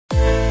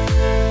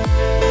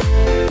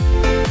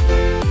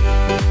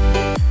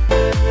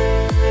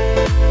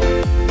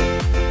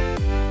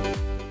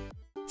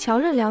乔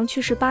任梁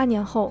去世8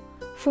年后，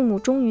父母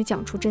终于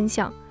讲出真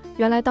相，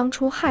原来当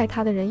初害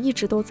他的人一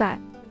直都在。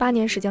8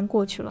年时间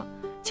过去了，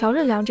乔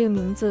任梁这个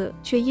名字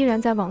却依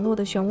然在网络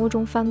的漩涡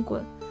中翻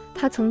滚。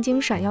他曾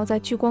经闪耀在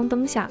聚光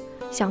灯下，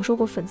享受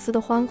过粉丝的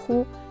欢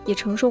呼，也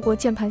承受过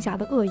键盘侠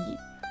的恶意。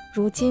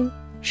如今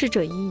逝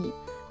者已矣，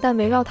但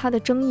围绕他的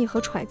争议和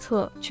揣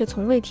测却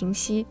从未停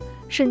息，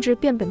甚至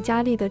变本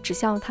加厉地指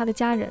向了他的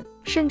家人，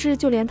甚至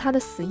就连他的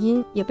死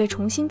因也被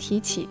重新提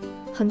起。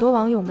很多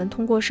网友们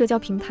通过社交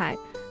平台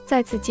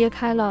再次揭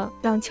开了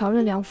让乔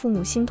任梁父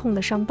母心痛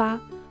的伤疤。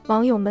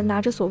网友们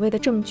拿着所谓的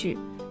证据，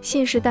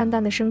信誓旦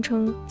旦地声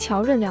称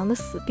乔任梁的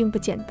死并不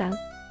简单。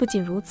不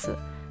仅如此，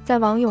在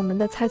网友们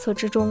的猜测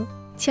之中，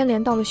牵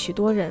连到了许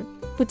多人，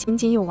不仅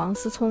仅有王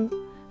思聪，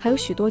还有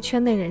许多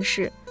圈内人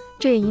士，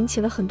这也引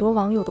起了很多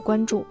网友的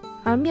关注。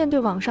而面对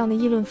网上的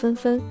议论纷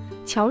纷，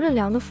乔任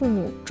梁的父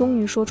母终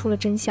于说出了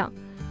真相。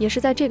也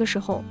是在这个时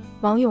候，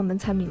网友们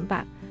才明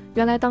白，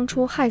原来当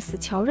初害死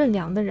乔任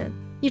梁的人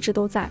一直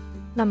都在。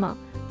那么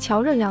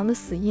乔任梁的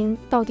死因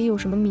到底有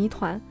什么谜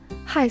团？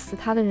害死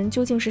他的人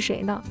究竟是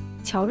谁呢？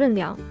乔任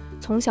梁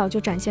从小就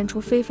展现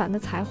出非凡的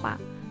才华，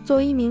作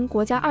为一名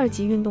国家2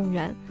级运动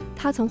员，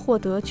他曾获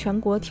得全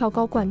国跳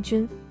高冠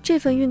军，这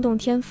份运动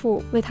天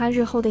赋为他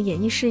日后的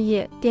演艺事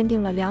业奠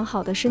定了良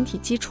好的身体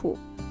基础。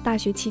大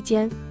学期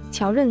间，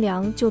乔任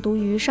梁就读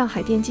于上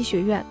海电机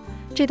学院，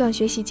这段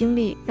学习经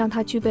历让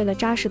他具备了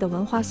扎实的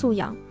文化素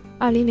养。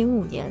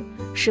2005年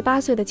，18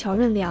岁的乔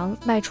任梁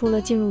迈出了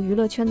进入娱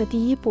乐圈的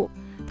第一步，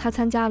他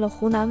参加了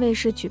湖南卫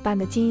视举办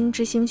的精英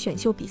之星选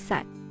秀比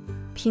赛，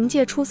凭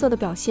借出色的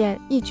表现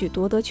一举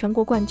夺得全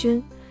国冠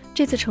军。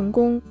这次成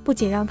功不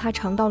仅让他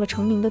尝到了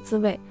成名的滋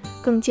味，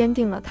更坚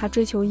定了他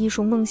追求艺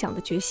术梦想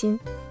的决心。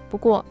不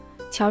过，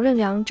乔任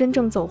梁真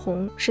正走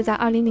红是在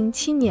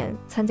2007年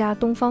参加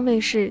东方卫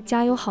视《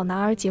加油好男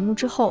儿》节目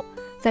之后。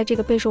在这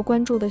个备受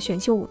关注的选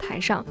秀舞台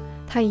上，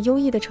他以优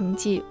异的成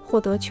绩获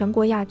得全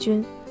国亚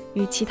军，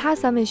与其他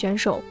3位选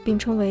手并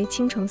称为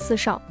倾城4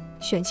少。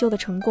选秀的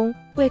成功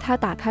为他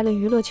打开了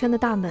娱乐圈的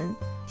大门，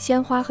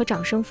鲜花和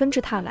掌声纷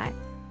至沓来。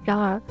然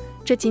而，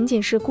这仅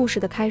仅是故事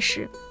的开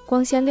始，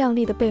光鲜亮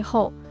丽的背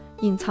后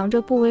隐藏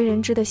着不为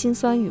人知的辛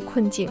酸与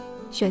困境。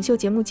选秀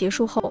节目结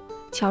束后，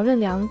乔任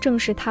梁正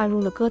式踏入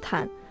了歌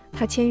坛，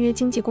他签约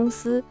经纪公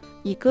司，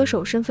以歌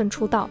手身份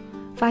出道，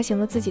发行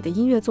了自己的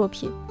音乐作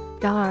品。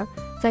然而，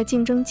在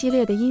竞争激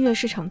烈的音乐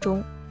市场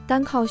中，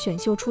单靠选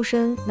秀出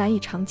身难以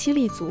长期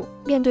立足。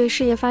面对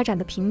事业发展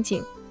的瓶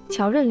颈，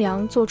乔任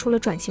梁做出了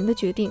转型的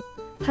决定。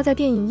他在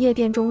电影《夜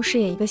店》中饰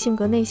演一个性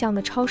格内向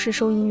的超市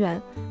收银员，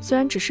虽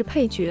然只是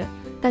配角，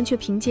但却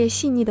凭借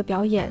细腻的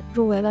表演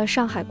入围了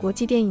上海国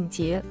际电影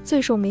节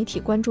最受媒体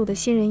关注的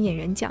新人演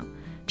员奖。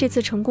这次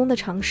成功的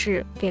尝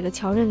试给了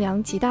乔任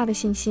梁极大的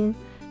信心，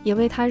也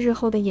为他日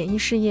后的演艺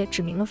事业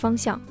指明了方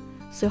向。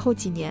随后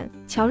几年，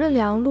乔任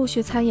梁陆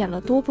续参演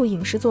了多部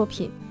影视作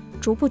品，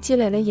逐步积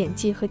累了演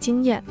技和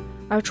经验。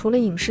而除了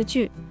影视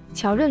剧，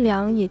乔任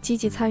梁也积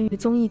极参与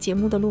综艺节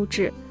目的录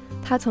制。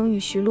他曾与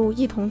徐璐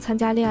一同参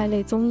加恋爱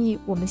类综艺《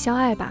我们相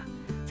爱吧》，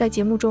在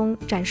节目中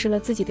展示了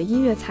自己的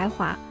音乐才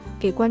华，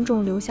给观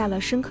众留下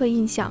了深刻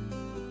印象。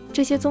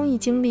这些综艺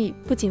经历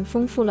不仅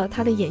丰富了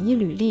他的演艺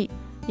履历，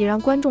也让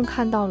观众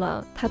看到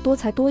了他多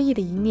才多艺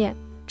的一面。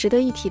值得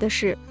一提的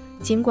是，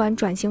尽管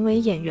转型为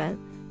演员，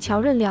乔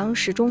任梁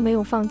始终没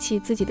有放弃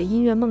自己的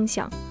音乐梦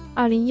想。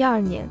2012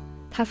年，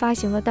他发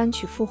行了单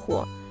曲《复活》，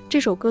这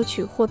首歌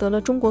曲获得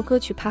了中国歌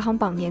曲排行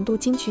榜年度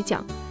金曲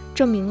奖，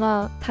证明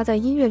了他在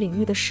音乐领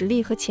域的实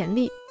力和潜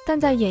力。但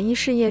在演艺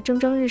事业蒸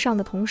蒸日上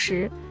的同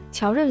时，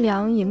乔任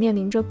梁也面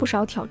临着不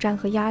少挑战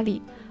和压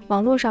力。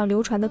网络上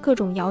流传的各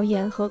种谣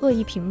言和恶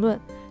意评论，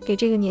给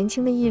这个年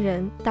轻的艺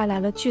人带来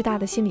了巨大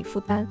的心理负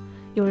担。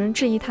有人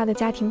质疑他的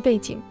家庭背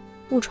景，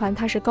误传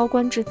他是高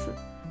官之子。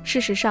事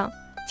实上，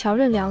乔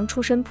任梁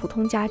出身普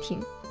通家庭，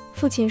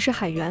父亲是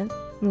海员，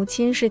母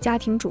亲是家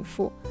庭主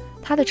妇。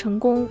他的成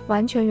功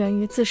完全源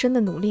于自身的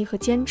努力和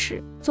坚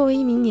持。作为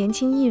一名年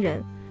轻艺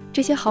人，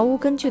这些毫无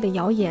根据的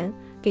谣言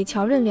给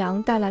乔任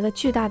梁带来了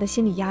巨大的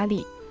心理压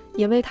力，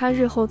也为他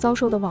日后遭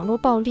受的网络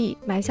暴力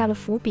埋下了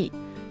伏笔。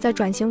在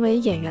转型为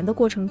演员的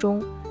过程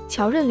中，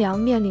乔任梁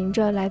面临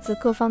着来自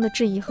各方的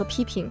质疑和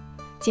批评。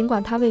尽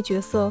管他为角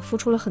色付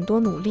出了很多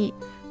努力，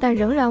但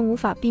仍然无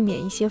法避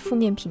免一些负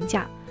面评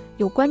价。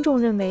有观众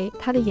认为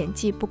他的演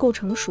技不够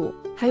成熟，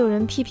还有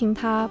人批评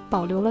他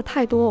保留了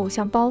太多偶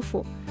像包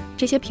袱。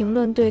这些评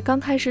论对刚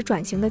开始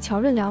转型的乔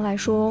任梁来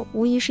说，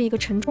无疑是一个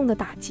沉重的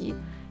打击，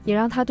也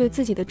让他对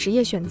自己的职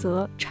业选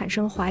择产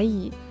生怀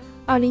疑。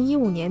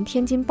2015年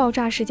天津爆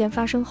炸事件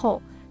发生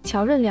后，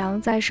乔任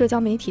梁在社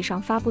交媒体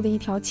上发布的一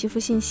条祈福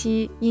信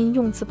息因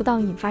用词不当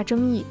引发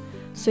争议，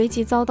随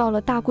即遭到了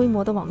大规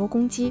模的网络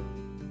攻击。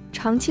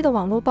长期的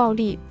网络暴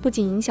力不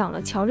仅影响了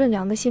乔任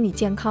梁的心理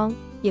健康，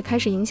也开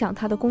始影响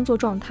他的工作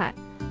状态。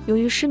由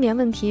于失眠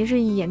问题日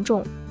益严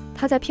重，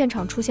他在片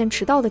场出现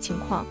迟到的情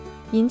况，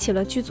引起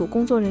了剧组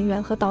工作人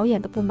员和导演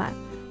的不满。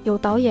有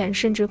导演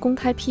甚至公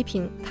开批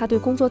评他对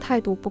工作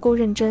态度不够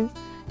认真，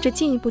这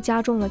进一步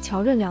加重了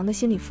乔任梁的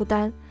心理负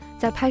担。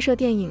在拍摄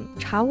电影《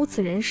查无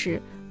此人》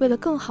时，为了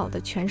更好地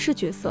诠释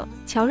角色，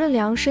乔任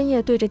梁深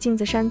夜对着镜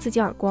子扇自己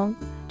耳光。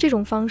这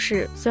种方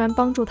式虽然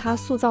帮助他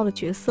塑造了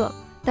角色，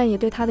但也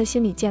对他的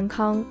心理健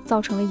康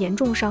造成了严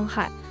重伤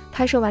害。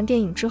拍摄完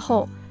电影之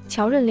后，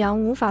乔任梁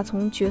无法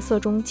从角色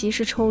中及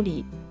时抽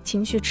离，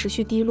情绪持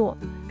续低落，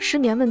失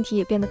眠问题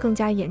也变得更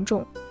加严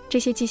重。这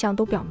些迹象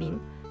都表明，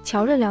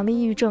乔任梁的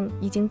抑郁症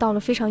已经到了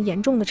非常严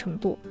重的程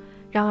度。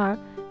然而，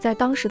在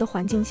当时的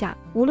环境下，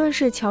无论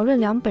是乔任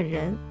梁本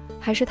人，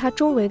还是他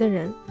周围的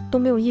人，都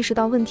没有意识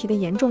到问题的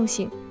严重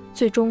性。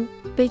最终，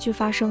悲剧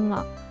发生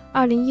了。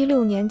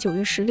2016年9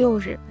月16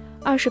日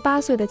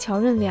，28岁的乔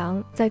任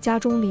梁在家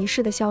中离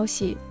世的消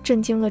息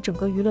震惊了整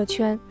个娱乐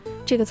圈。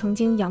这个曾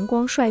经阳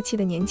光帅气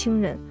的年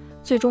轻人，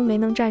最终没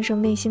能战胜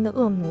内心的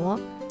恶魔。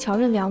乔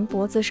任梁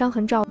脖子伤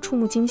痕照触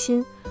目惊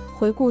心。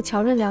回顾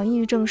乔任梁抑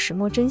郁症始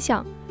末真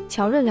相，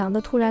乔任梁的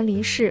突然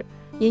离世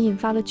也引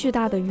发了巨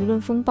大的舆论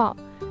风暴。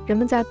人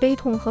们在悲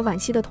痛和惋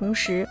惜的同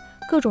时，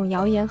各种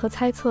谣言和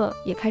猜测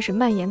也开始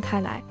蔓延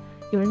开来。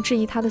有人质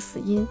疑他的死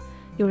因，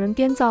有人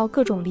编造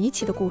各种离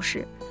奇的故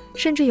事，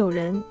甚至有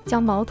人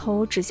将矛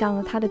头指向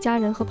了他的家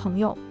人和朋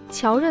友。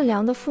乔任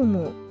梁的父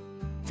母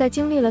在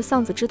经历了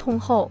丧子之痛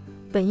后，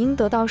本应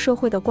得到社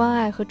会的关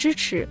爱和支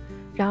持，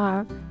然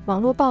而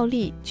网络暴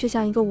力却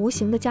像一个无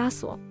形的枷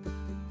锁，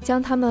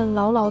将他们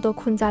牢牢地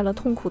困在了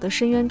痛苦的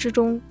深渊之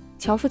中。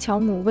乔父乔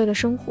母为了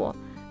生活，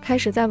开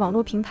始在网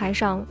络平台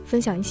上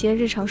分享一些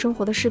日常生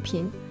活的视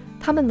频，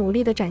他们努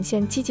力地展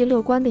现积极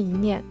乐观的一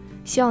面，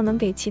希望能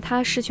给其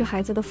他失去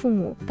孩子的父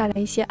母带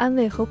来一些安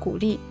慰和鼓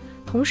励，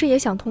同时也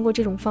想通过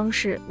这种方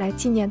式来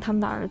纪念他们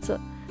的儿子。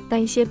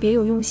但一些别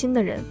有用心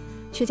的人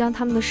却将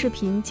他们的视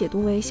频解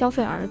读为消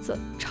费儿子、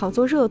炒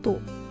作热度，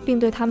并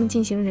对他们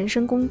进行人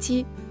身攻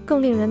击。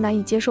更令人难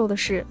以接受的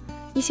是，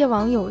一些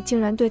网友竟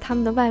然对他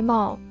们的外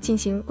貌进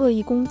行恶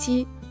意攻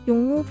击，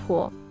用巫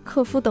婆、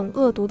克夫等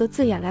恶毒的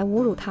字眼来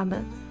侮辱他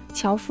们。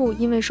乔父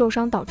因为受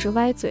伤导致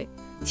歪嘴，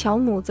乔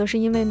母则是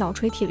因为脑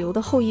垂体瘤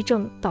的后遗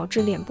症导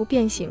致脸部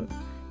变形，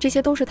这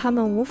些都是他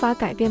们无法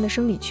改变的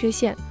生理缺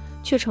陷，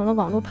却成了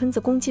网络喷子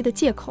攻击的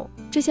借口。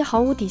这些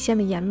毫无底线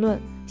的言论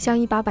像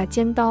一把把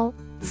尖刀，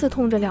刺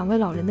痛着两位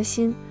老人的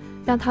心，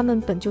让他们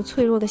本就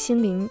脆弱的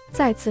心灵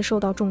再次受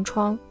到重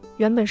创。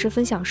原本是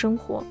分享生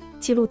活、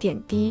记录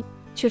点滴，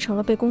却成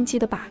了被攻击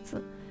的靶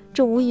子，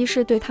这无疑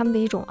是对他们的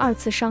一种二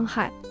次伤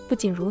害。不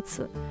仅如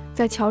此，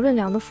在乔任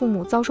梁的父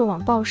母遭受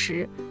网暴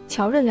时，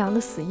乔任梁的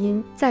死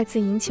因再次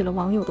引起了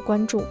网友的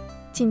关注。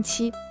近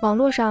期，网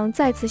络上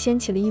再次掀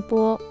起了一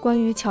波关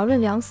于乔任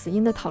梁死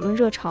因的讨论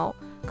热潮，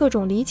各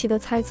种离奇的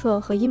猜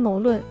测和阴谋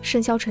论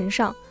甚嚣尘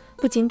上，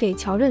不仅给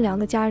乔任梁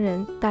的家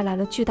人带来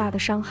了巨大的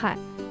伤害，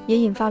也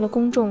引发了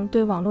公众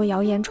对网络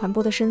谣言传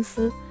播的深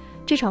思。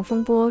这场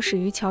风波始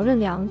于乔任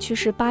梁去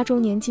世8周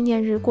年纪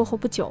念日过后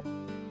不久，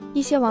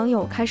一些网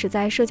友开始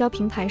在社交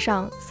平台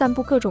上散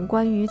布各种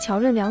关于乔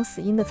任梁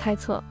死因的猜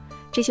测，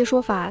这些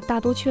说法大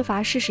多缺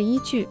乏事实依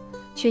据，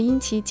却因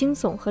其惊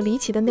悚和离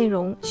奇的内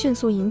容迅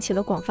速引起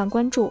了广泛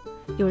关注。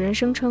有人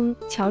声称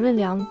乔任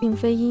梁并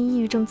非因抑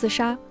郁症自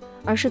杀，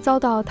而是遭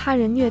到他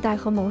人虐待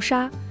和谋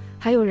杀，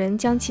还有人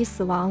将其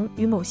死亡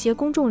与某些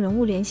公众人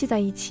物联系在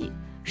一起，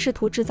试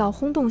图制造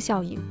轰动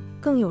效应。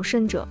更有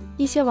甚者，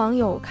一些网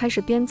友开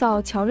始编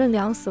造乔任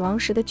梁死亡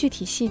时的具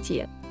体细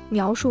节，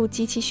描述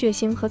极其血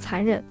腥和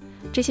残忍。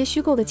这些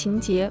虚构的情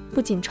节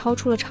不仅超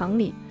出了常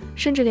理，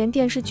甚至连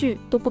电视剧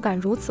都不敢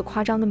如此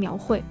夸张的描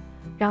绘。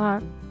然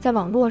而，在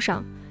网络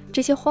上，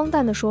这些荒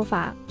诞的说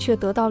法却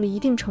得到了一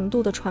定程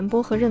度的传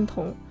播和认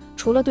同。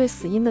除了对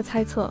死因的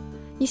猜测，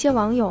一些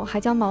网友还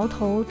将矛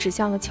头指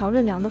向了乔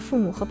任梁的父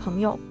母和朋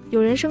友。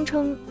有人声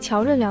称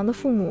乔任梁的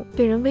父母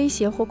被人威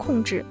胁或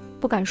控制，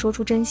不敢说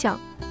出真相，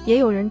也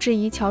有人质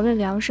疑乔任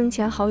梁生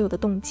前好友的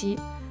动机，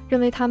认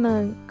为他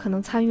们可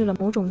能参与了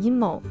某种阴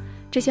谋。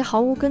这些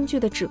毫无根据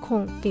的指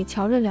控给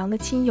乔任梁的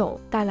亲友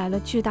带来了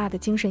巨大的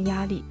精神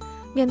压力。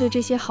面对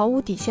这些毫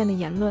无底线的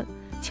言论，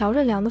乔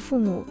任梁的父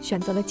母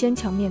选择了坚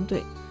强面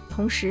对，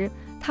同时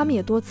他们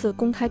也多次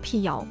公开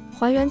辟谣，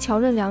还原乔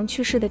任梁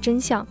去世的真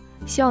相，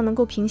希望能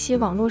够平息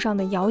网络上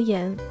的谣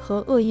言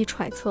和恶意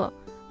揣测。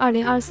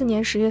2024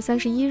年10月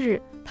31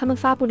日，他们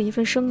发布了一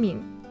份声明，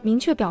明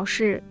确表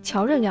示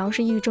乔任梁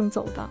是抑郁症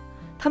走的。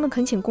他们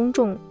恳请公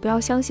众不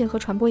要相信和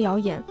传播谣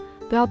言，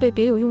不要被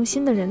别有用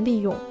心的人利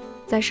用。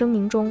在声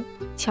明中，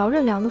乔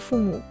任梁的父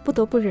母不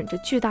得不忍着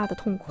巨大的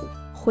痛苦，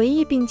回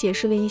忆并解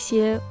释了一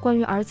些关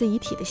于儿子遗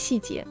体的细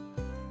节。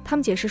他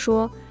们解释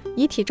说，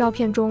遗体照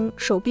片中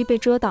手臂被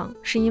遮挡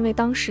是因为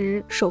当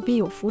时手臂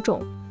有浮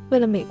肿，为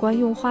了美观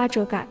用花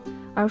遮盖，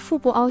而腹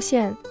部凹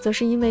陷则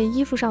是因为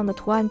衣服上的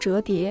图案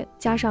折叠，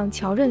加上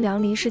乔任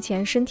梁离世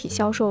前身体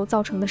消瘦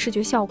造成的视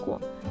觉效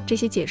果。这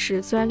些解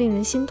释虽然令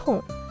人心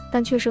痛，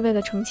但却是为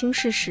了澄清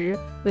事实，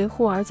维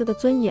护儿子的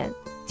尊严。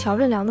乔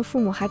任梁的父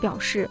母还表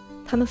示，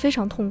他们非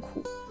常痛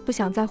苦，不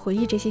想再回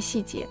忆这些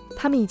细节。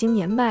他们已经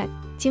年迈，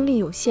精力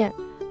有限，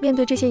面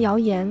对这些谣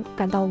言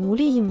感到无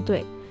力应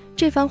对。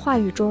这番话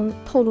语中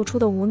透露出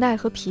的无奈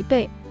和疲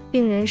惫，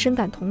令人深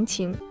感同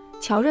情。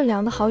乔任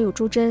梁的好友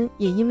朱珍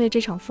也因为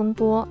这场风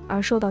波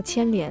而受到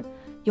牵连。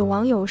有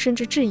网友甚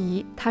至质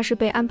疑他是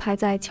被安排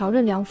在乔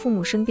任梁父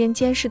母身边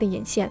监视的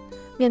眼线。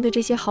面对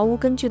这些毫无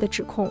根据的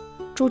指控，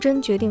朱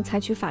桢决定采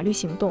取法律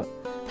行动。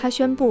他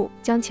宣布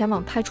将前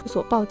往派出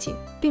所报警，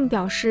并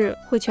表示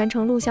会全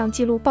程录像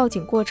记录报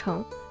警过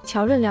程。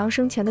乔任梁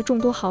生前的众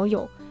多好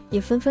友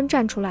也纷纷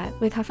站出来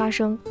为他发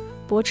声，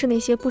驳斥那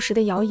些不实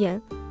的谣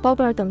言。包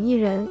贝尔等艺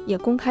人也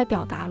公开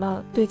表达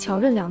了对乔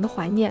任梁的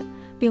怀念，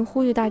并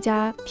呼吁大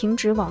家停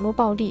止网络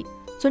暴力，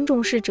尊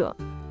重逝者。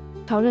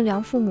乔任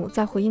梁父母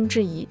在回应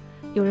质疑，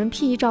有人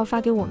P 遗照发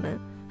给我们，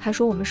还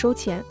说我们收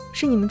钱，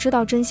是你们知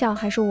道真相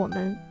还是我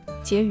们？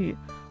结语：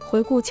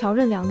回顾乔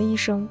任梁的一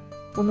生，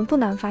我们不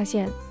难发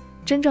现，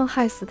真正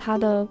害死他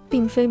的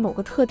并非某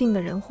个特定的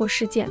人或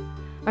事件，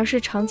而是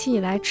长期以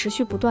来持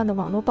续不断的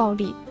网络暴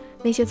力。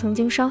那些曾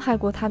经伤害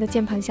过他的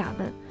键盘侠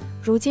们，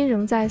如今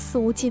仍在肆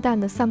无忌惮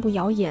地散布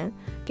谣言，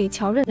给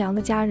乔任梁的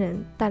家人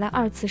带来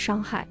2次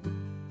伤害。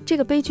这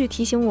个悲剧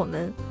提醒我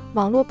们，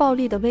网络暴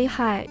力的危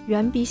害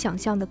远比想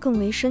象的更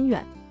为深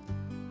远。